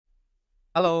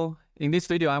Hello, in this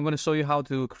video, I'm going to show you how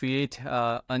to create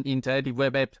an interactive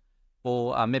web app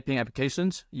for mapping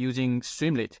applications using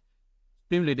Streamlit.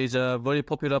 Streamlit is a very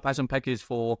popular Python package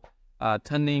for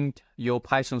turning your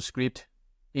Python script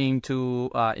into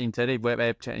interactive web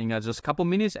app in just a couple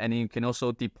minutes, and you can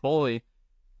also deploy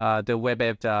the web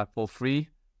app for free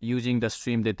using the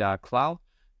Streamlit cloud.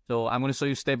 So I'm going to show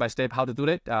you step by step how to do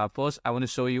that. First, I want to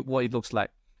show you what it looks like.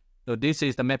 So this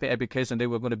is the mapping application that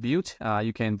we're going to build.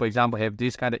 You can, for example, have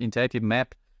this kind of interactive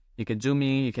map. You can zoom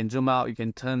in, you can zoom out, you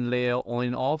can turn layer on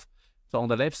and off. So on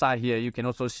the left side here, you can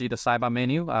also see the sidebar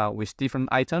menu with different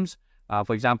items.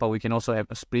 For example, we can also have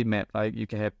a split map. Like you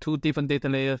can have two different data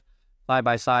layers side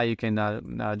by side. You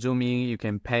can zoom in, you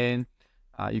can pan.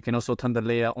 You can also turn the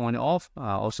layer on and off.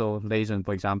 Also legend,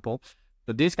 for example.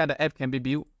 So this kind of app can be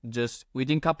built just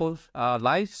within a couple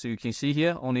lines. So you can see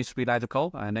here only 3 lines of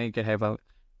code, and then you can have a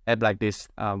app like this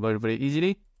very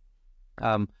easily.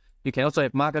 You can also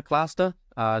have marker cluster,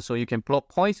 so you can plot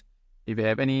points. If you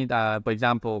have any, for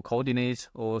example, coordinates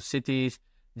or cities,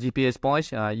 GPS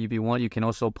points, if you want, you can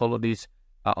also plot this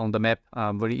on the map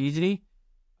very easily.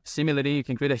 Similarly, you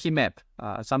can create a heat map.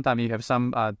 Sometimes you have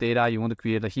some data you want to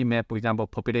create a heat map, for example,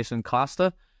 population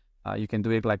cluster. You can do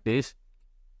it like this.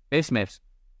 Base maps.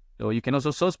 So you can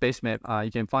also search base map. You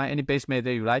can find any base map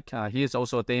that you like. Here's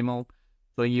also a demo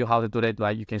showing you how to do that.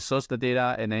 Right, you can search the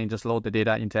data and then just load the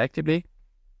data interactively.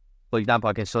 For example,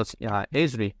 I can search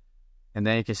Esri, and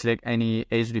then you can select any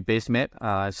Esri base map,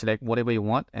 select whatever you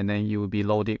want, and then you will be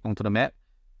loaded onto the map.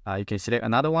 You can select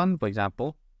another one, for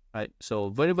example. Right,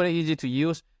 so very easy to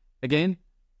use. Again,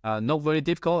 not very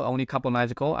difficult, only a couple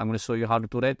lines of code. I'm going to show you how to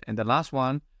do that. And the last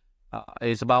one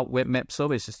is about web map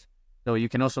services. So you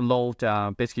can also load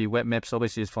basically web map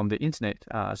services from the internet.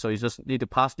 So you just need to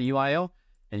pass the URL.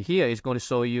 And here it's going to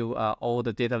show you all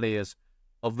the data layers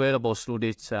available through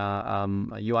this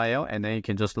URL, and then you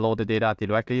can just load the data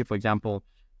directly. For example,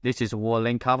 this is world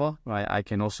length cover, right? I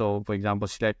can also, for example,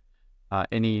 select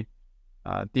any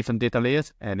different data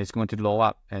layers, and it's going to load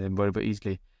up and very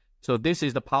easily. So this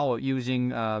is the power of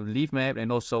using Leafmap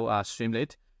and also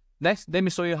Streamlit. Next, let me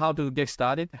show you how to get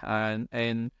started.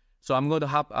 And so I'm going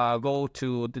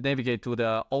to navigate to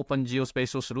the Open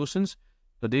Geospatial Solutions.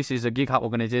 So this is a GitHub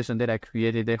organization that I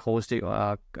created that hosted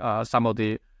some of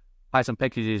the Python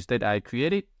packages that I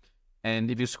created. And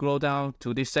if you scroll down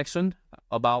to this section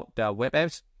about the web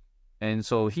apps, and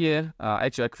so here,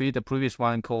 actually I created the previous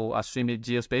one called Streamlit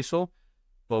Geospatial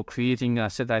for creating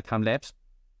satellite time lapse.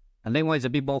 And that one is a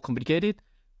bit more complicated.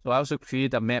 So I also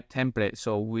created a map template.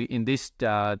 So in this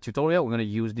tutorial, we're going to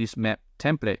use this map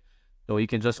template. So you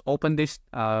can just open this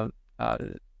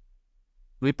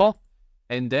repo,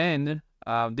 and then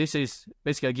this is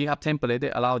basically a GitHub template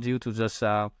that allows you to just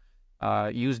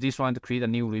use this one to create a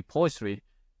new repository.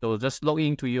 So just log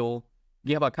into your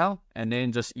GitHub account and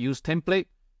then just use template,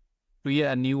 create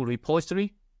a new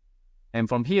repository. And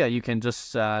from here, you can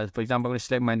just, for example, I'm going to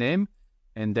select my name,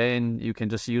 and then you can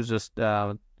just use just,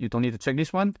 you don't need to check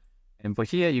this one. And for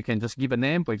here, you can just give a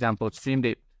name, for example,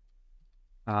 Streamlit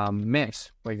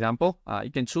Max, for example.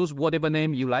 You can choose whatever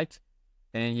name you like.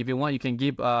 And if you want, you can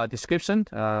give a description,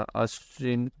 a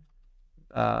Streamlit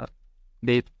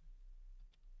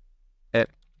app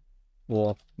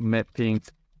or mapping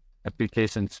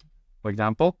applications, for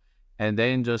example, and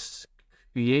then just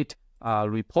create a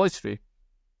repository.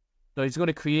 So it's going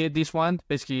to create this one,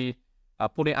 basically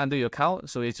put it under your account.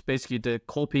 So it's basically the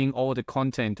copying all the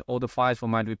content, all the files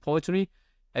from my repository,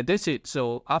 and that's it.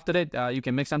 So after that, you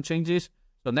can make some changes.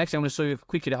 So next, I'm going to show you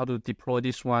quickly how to deploy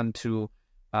this one to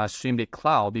Streamlit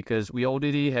Cloud, because we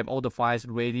already have all the files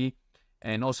ready,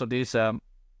 and also this one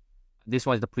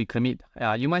is the pre-commit.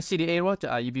 You might see the error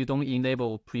if you don't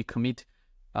enable pre-commit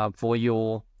for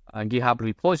your GitHub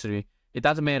repository. It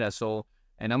doesn't matter. So,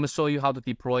 and I'm going to show you how to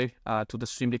deploy to the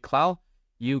Streamlit Cloud.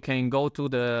 You can go to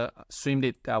the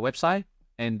Streamlit website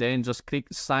and then just click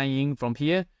sign in from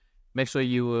here. Make sure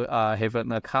you have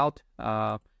an account,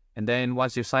 and then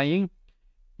once you sign in,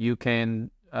 you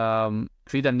can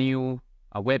create a new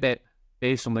web app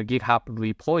based on the GitHub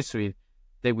repository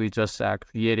that we just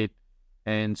created.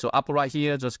 And so up right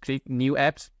here, just click new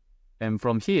apps. And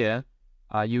from here,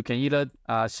 you can either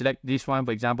select this one,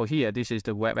 for example, here, this is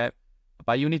the web app,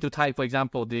 but you need to type, for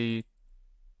example, the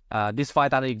this file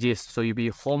that exists. So you'll be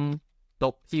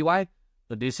home.py.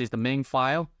 So this is the main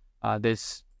file.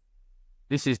 This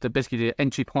is basically the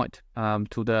entry point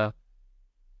to the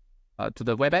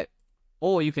web app.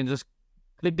 Or you can just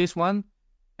click this one,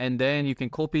 and then you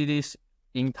can copy this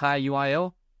entire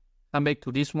URL, come back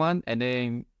to this one, and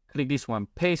then click this one,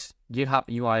 paste GitHub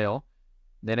URL.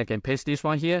 Then I can paste this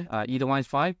one here. Either one is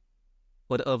fine.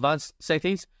 For the advanced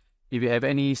settings, if you have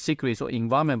any secrets or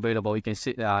environment variable, you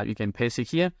can paste it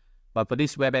here. But for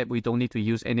this web app, we don't need to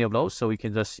use any of those, so we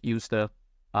can just use the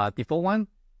default one.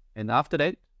 And after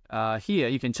that, here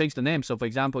you can change the name. So for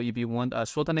example, if you want a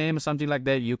shorter name or something like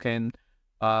that, you can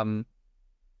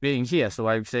create in here. So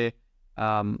I would say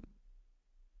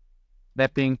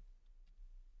mapping,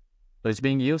 so it's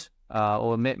being used,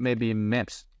 or maybe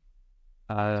maps,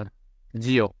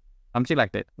 geo, something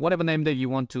like that. Whatever name that you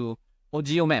want to, or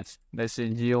geo maps, let's say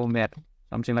geo map,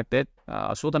 something like that,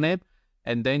 shorter name,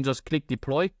 and then just click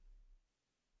deploy.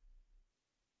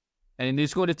 And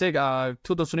it's going to take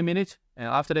 2 to 3 minutes. And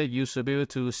after that, you should be able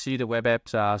to see the web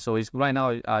apps. So it's right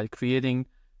now creating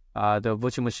the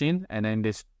virtual machine, and then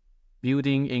this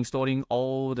building, installing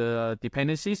all the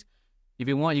dependencies. If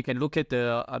you want, you can look at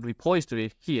the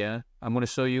repository here. I'm going to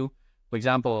show you, for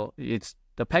example, it's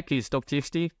the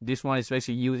package.txt. This one is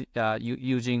basically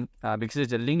using, because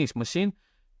it's a Linux machine.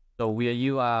 So we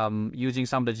are using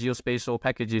some of the geospatial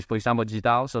packages, for example,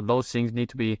 GDAL. So those things need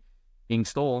to be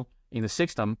installed in the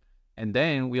system. And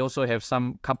then we also have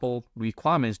some couple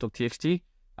requirements.txt,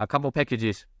 a couple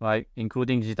packages, right,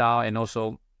 including GDAL and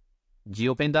also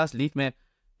GeoPandas, Leafmap.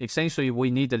 Essentially, we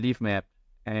need the Leafmap,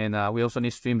 and we also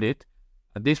need Streamlit.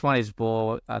 This one is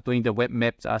for doing the web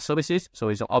map services, so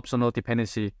it's an optional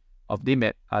dependency of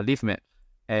Leafmap.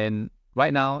 And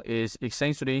right now is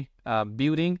essentially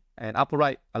building an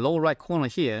lower right corner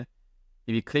here.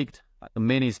 If you clicked the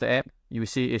main is the app, you will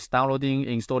see it's downloading,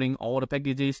 installing all the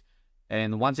packages.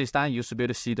 And once it's done, you should be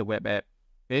able to see the web app.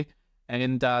 Okay,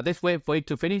 and let's wait for it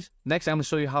to finish. Next, I'm going to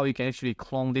show you how you can actually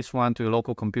clone this one to your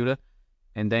local computer,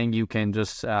 and then you can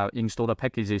just install the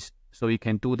packages so you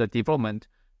can do the development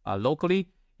locally.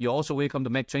 You're also welcome to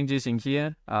make changes in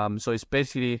here. So it's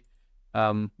basically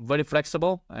very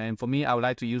flexible. And for me, I would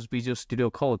like to use Visual Studio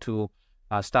Code to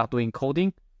start doing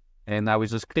coding. And I will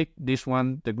just click this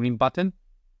one, the green button,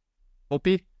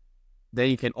 copy. Then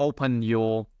you can open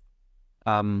your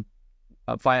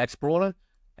File Explorer,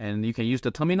 and you can use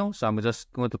the terminal. So I'm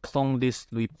just going to clone this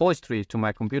repository to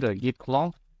my computer. Git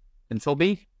clone, Control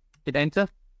B, hit enter.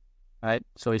 All right,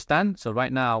 so it's done. So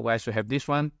right now we actually have this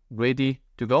one ready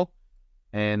to go,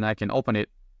 and I can open it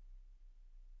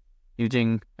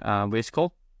using VS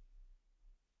Code.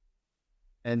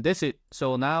 And that's it.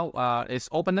 So now it's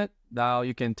opened. Now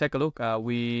you can take a look.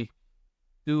 We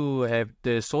do have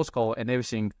the source code and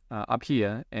everything up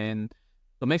here, and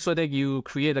so make sure that you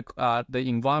create the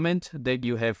environment that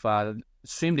you have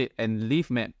Streamlit and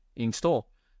Leafmap installed.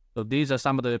 So these are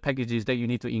some of the packages that you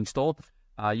need to install.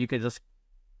 You can just,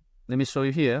 let me show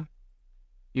you here.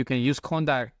 You can use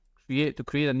conda to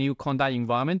create a new conda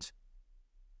environment.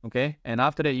 Okay, and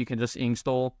after that you can just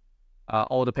install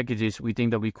all the packages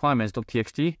within the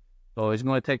requirements.txt. So it's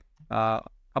going to take a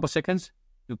couple seconds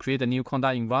to create a new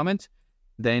conda environment.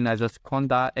 Then I just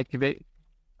conda activate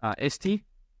st.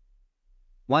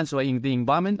 Once we're in the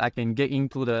environment, I can get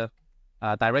into the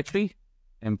directory,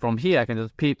 and from here I can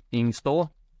just pip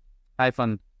install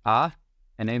 -r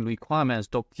and then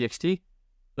requirements.txt.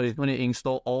 So it's going to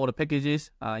install all the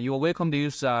packages. You are welcome to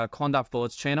use conda for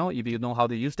its channel if you know how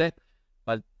to use that.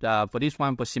 But for this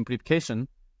one, for simplification,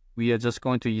 we are just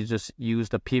going to use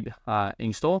the pip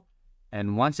install.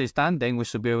 And once it's done, then we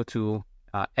should be able to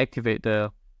activate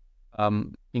the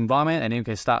environment, and then you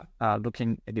can start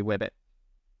looking at the web app.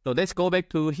 So let's go back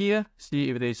to here, see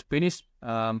if it is finished.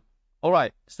 All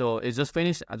right, so it's just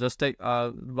finished. I just take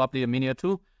roughly a minute or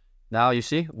two. Now you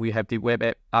see we have the web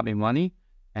app up and running.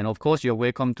 And of course, you're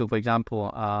welcome to, for example,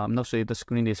 I'm not sure if the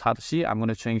screen is hard to see. I'm going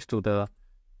to change to the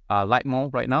light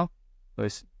mode right now, so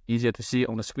it's easier to see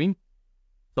on the screen.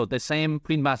 So the same,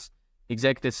 pretty much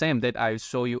exactly the same that I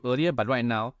showed you earlier, but right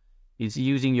now it's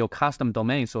using your custom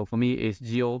domain. So for me, it's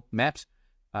geo maps.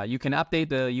 You can update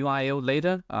the URL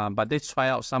later, but let's try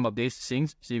out some of these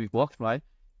things, see if it works, right?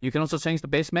 You can also change the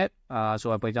base map.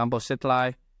 So for example,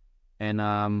 satellite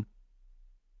and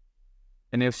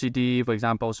LCD, for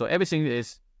example. So everything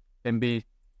can be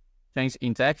changed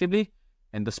interactively.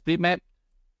 And the split map,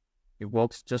 it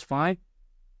works just fine.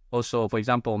 Also, for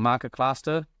example, marker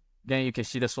cluster. Again, you can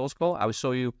see the source code. I will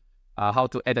show you how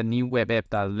to add a new web app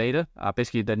later.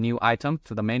 Basically, the new item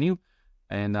to the menu.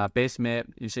 And base map,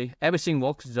 you see, everything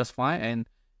works just fine. And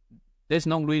there's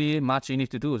not really much you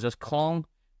need to do. Just clone,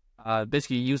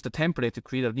 basically use the template to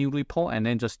create a new report, and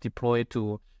then just deploy it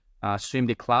to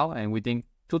Streamlit Cloud. And within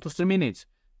 2 to 3 minutes,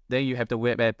 then you have the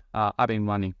web app up and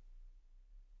running.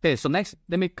 Okay, so next,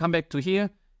 let me come back to here,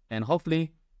 and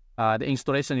hopefully the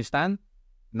installation is done.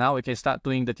 Now we can start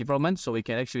doing the development, so we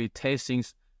can actually test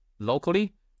things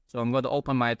locally. So I'm going to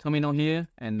open my terminal here,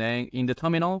 and then in the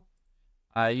terminal,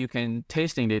 you can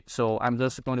testing it. So I'm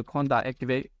just going to conda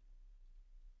activate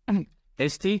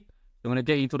st. We're going to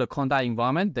get into the conda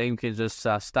environment. Then you can just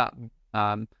start,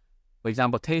 for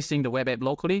example, testing the web app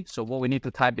locally. So what we need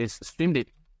to type is streamlit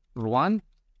run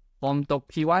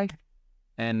form.py,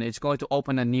 and it's going to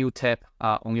open a new tab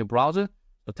on your browser.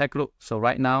 So take a look. So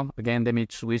right now, again, let me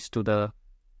switch to the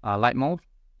light mode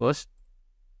first.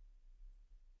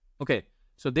 Okay,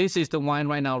 so this is the one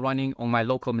right now running on my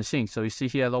local machine. So you see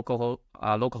here,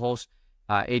 localhost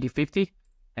 8050,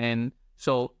 and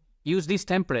so use this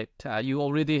template. You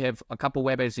already have a couple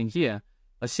web apps in here.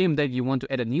 Assume that you want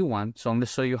to add a new one. So I'm going to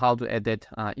show you how to add that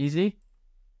easy.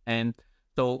 And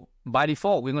so by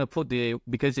default, we're going to put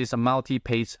because it's a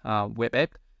multi-page web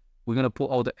app, we're going to put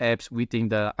all the apps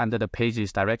within under the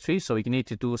pages directory. So you need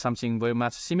to do something very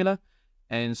much similar.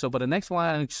 And so for the next one,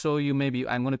 I'll show you, maybe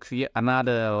I'm going to create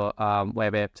another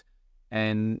web app.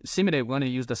 And similarly, we're going to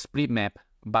use the split map,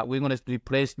 but we're going to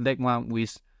replace that one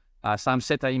with some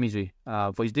set imagery.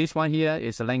 For this one here,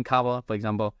 it's a land cover, for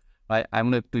example, right?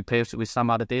 I'm going to replace with some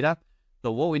other data.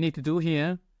 So what we need to do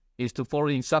here is to follow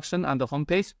the instruction on the home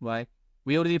page, right?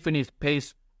 We already finished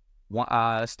page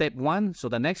step 1. So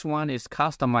the next one is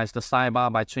customize the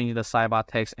sidebar by changing the sidebar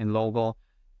text and logo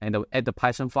and add the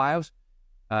Python files.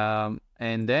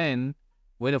 And then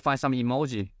we're going to find some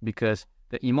emoji, because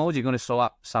the emoji is going to show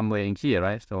up somewhere in here,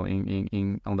 right? So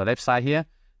on the left side here,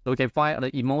 so we can find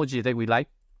the emoji that we like.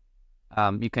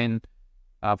 You can,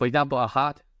 for example, a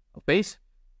heart, a face,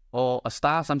 or a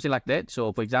star, something like that.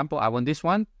 So for example, I want this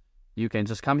one. You can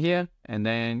just come here and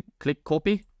then click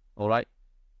copy. All right.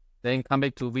 Then come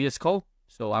back to VS Code.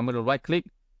 So I'm going to right click,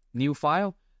 new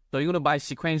file. So you're going to buy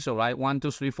sequential, right? 1,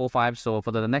 2, 3, 4, 5. So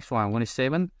for the next one, I'm going to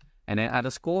 7 and then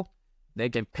underscore. They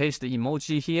can paste the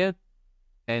emoji here.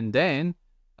 And then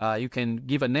you can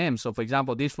give a name. So for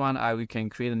example, this one, we can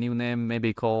create a new name,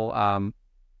 maybe call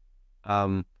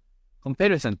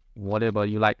comparison, whatever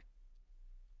you like.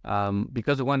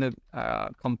 Because we want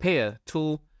to compare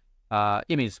two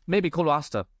images, maybe call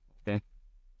raster. Okay,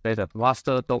 better,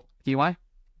 raster.py.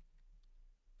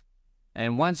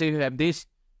 And once you have this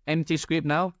empty script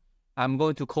now, I'm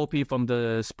going to copy from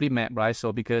the split map, right?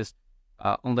 So because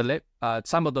on the left,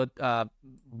 some of the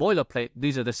boilerplate,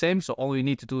 these are the same. So all we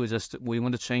need to do is just, we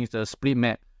want to change the split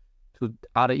map to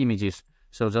other images.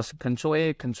 So just Control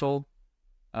A, Control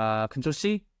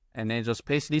C, and then just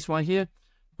paste this one here.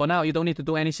 For now, you don't need to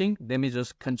do anything. Let me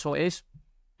just Control S,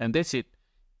 and that's it.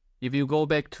 If you go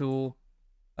back to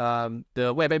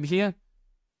the web app here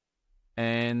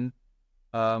and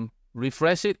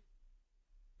refresh it,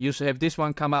 you should have this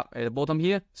one come up at the bottom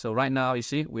here. So right now, you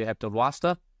see, we have the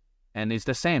raster, and it's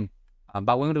the same.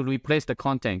 But we're going to replace the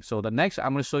content. So the next,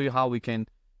 I'm going to show you how we can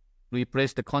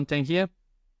replace the content here.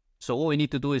 So all we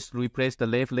need to do is replace the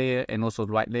left layer and also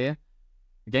the right layer.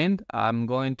 Again, I'm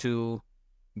going to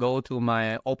go to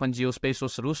my Open Geospatial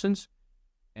Solutions,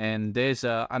 and there's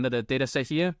under the dataset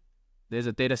here, there's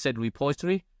a dataset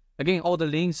repository. Again, all the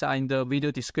links are in the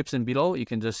video description below. You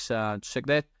can just check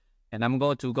that. And I'm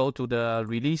going to go to the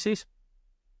releases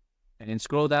and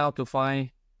scroll down to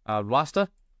find raster.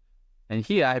 And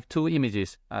here I have two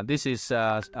images. This is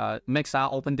Maxar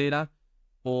open data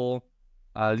for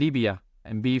Libya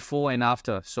and before and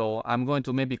after. So I'm going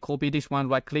to maybe copy this one,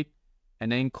 right click,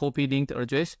 and then copy linked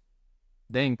address.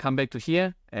 Then come back to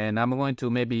here, and I'm going to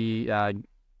maybe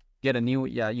get a new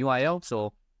URL.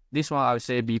 So this one I would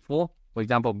say before, for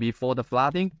example, before the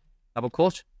flooding, double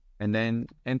quote, and then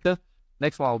enter.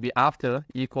 Next one will be after,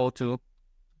 equal to,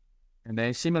 and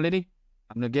then similarly,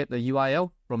 I'm going to get the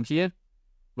URL from here,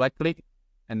 right click,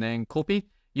 and then copy.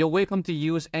 You're welcome to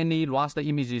use any raster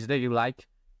images that you like,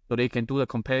 so they can do the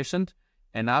comparison.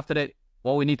 And after that,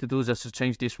 what we need to do is just to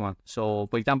change this one. So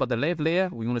for example, the left layer,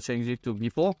 we're going to change it to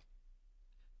before.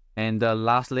 And the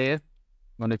last layer,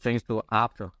 I'm going to change to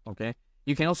after, okay?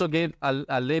 You can also give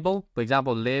a label. For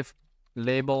example, left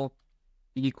label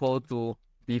equal to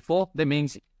before. That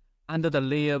means under the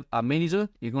layer manager,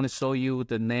 you're going to show you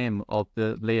the name of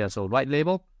the layer. So right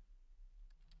label.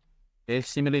 Okay,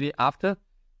 similarly after.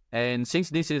 And since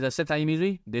this is a set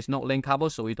imagery, there's no link cover,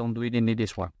 so we don't really need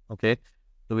this one, okay?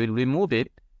 So we'll remove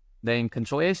it, then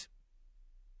Control S.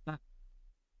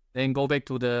 Then go back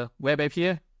to the web app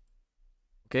here.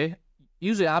 Okay,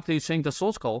 usually after you change the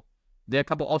source code, there are a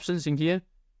couple options in here.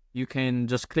 You can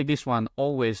just click this one,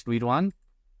 always rerun.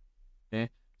 Okay,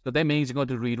 so that means you're going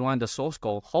to rerun the source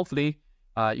code. Hopefully,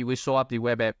 it will show up the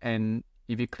web app. And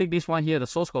if you click this one here, the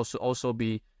source code should also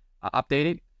be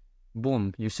updated.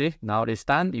 Boom, you see, now it's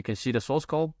done. You can see the source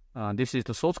code. This is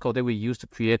the source code that we use to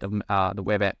create the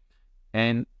web app.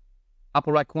 And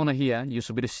upper right corner here, you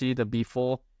should be able to see the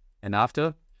before and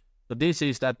after. So this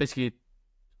is that basically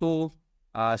two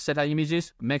set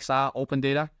images, Maxar open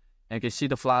data. and you can see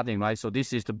the flooding, right? So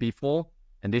this is the before,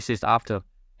 and this is after.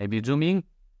 If you zoom in,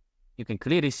 you can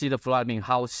clearly see the flooding,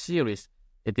 how serious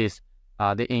it is.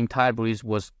 The entire bridge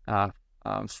was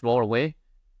swallowed away.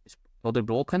 It's totally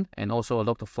broken, and also a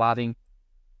lot of flooding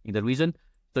in the region.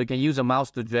 So you can use a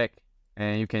mouse to drag,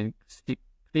 and you can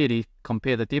clearly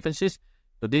compare the differences.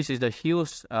 So this is the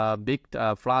huge, big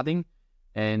flooding.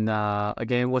 And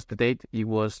again, what's the date? It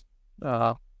was,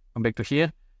 come back to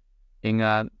here,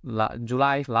 in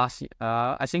July last year,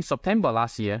 I think September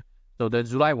last year. So the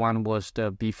July one was the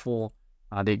before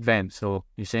the event. So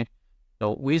you see,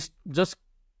 so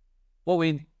what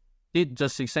we did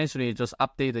just essentially just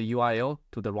update the URL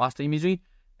to the raster imagery,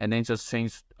 and then just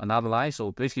change another line.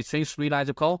 So basically change 3 lines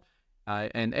of code,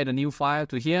 and add a new file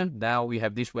to here. Now we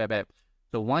have this web app.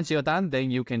 So once you're done,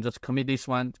 then you can just commit this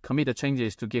one, commit the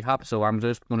changes to GitHub. So I'm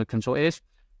just going to Control S,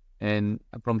 and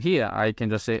from here I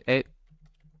can just say add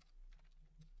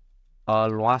a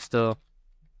raster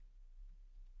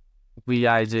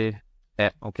VIJ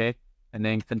app, okay, and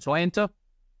then Control Enter,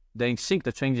 then sync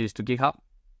the changes to GitHub.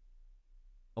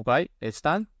 Okay, it's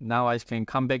done. Now I can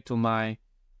come back to my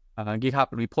GitHub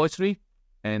repository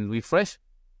and refresh.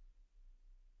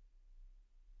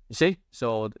 You see,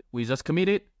 so we just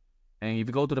committed, and if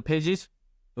you go to the pages,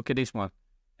 look at this one.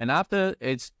 And after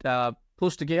it's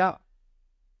pushed to GitHub,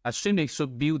 Streamlit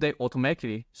should build that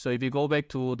automatically. So if you go back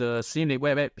to the Streamlit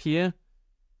web app here,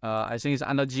 I think it's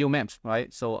under GeoMaps,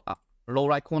 right? So low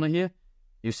right corner here,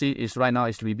 you see it's right now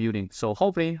it's rebuilding. So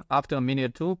hopefully after a minute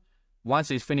or two,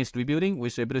 once it's finished rebuilding, we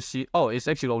should be able to see, oh, it's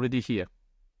actually already here.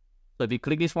 So if you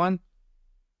click this one,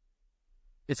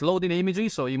 it's loading the imagery,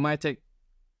 so it might take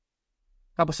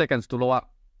a couple seconds to load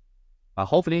up.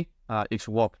 Hopefully it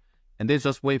should work. And then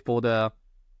just wait for the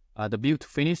build to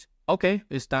finish. Okay,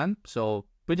 it's done. So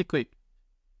pretty quick.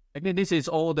 Again, this is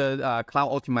all the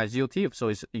cloud optimized GeoTIFF, so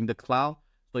it's in the cloud.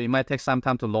 So it might take some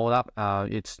time to load up.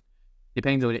 It's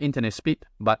depends on the internet speed,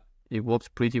 but it works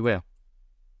pretty well.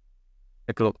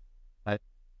 Take a look. Right.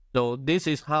 So this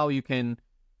is how you can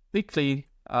quickly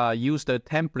use the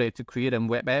template to create a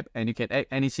web app, and you can add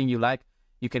anything you like.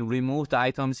 You can remove the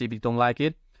items if you don't like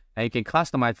it, and you can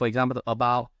customize, for example,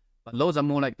 about. But those are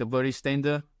more like the very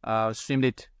standard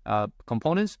Streamlit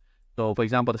components. So for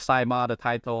example, the sidebar, the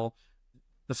title,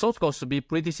 the source code should be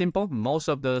pretty simple. Most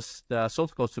of the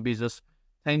source code should be just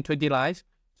 10, 20 lines.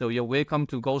 So you're welcome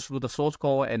to go through the source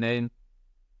code and then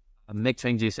make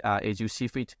changes as you see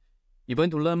fit. You're going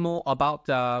to learn more about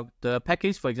the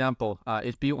package. For example,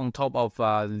 it's built on top of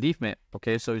Leafmap.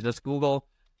 Okay, so you just Google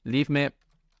Leafmap.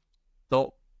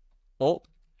 So,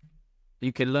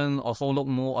 you can learn a whole lot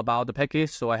more about the package.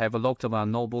 So I have a lot of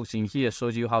notebooks in here,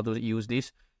 shows you how to use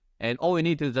this. And all you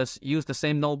need to just use the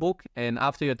same notebook. And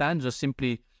after you're done, just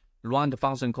simply run the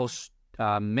function called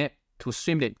map to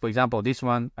Streamlit. For example, this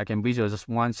one, I can visualize just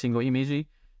one single imagery.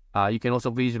 You can also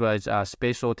visualize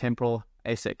spatial temporal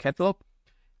asset catalog.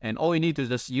 And all you need to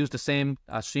just use the same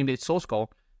Streamlit source code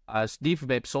as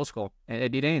Leafmap source code. And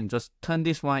at the end, just turn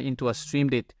this one into a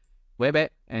Streamlit web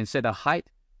app and set a height.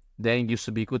 Then you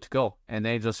should be good to go. And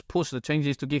then just push the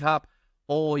changes to GitHub,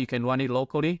 or you can run it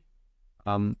locally.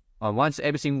 Once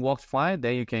everything works fine,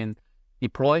 then you can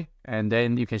deploy, and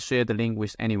then you can share the link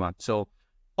with anyone. So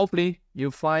hopefully you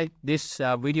find this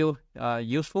video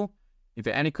useful. If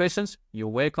you have any questions, you're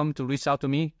welcome to reach out to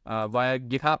me via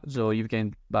GitHub. So you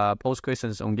can post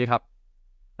questions on GitHub.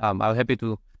 I'm happy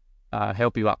to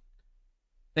help you out.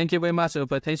 Thank you very much for your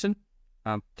attention.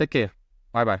 Take care.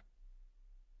 Bye-bye.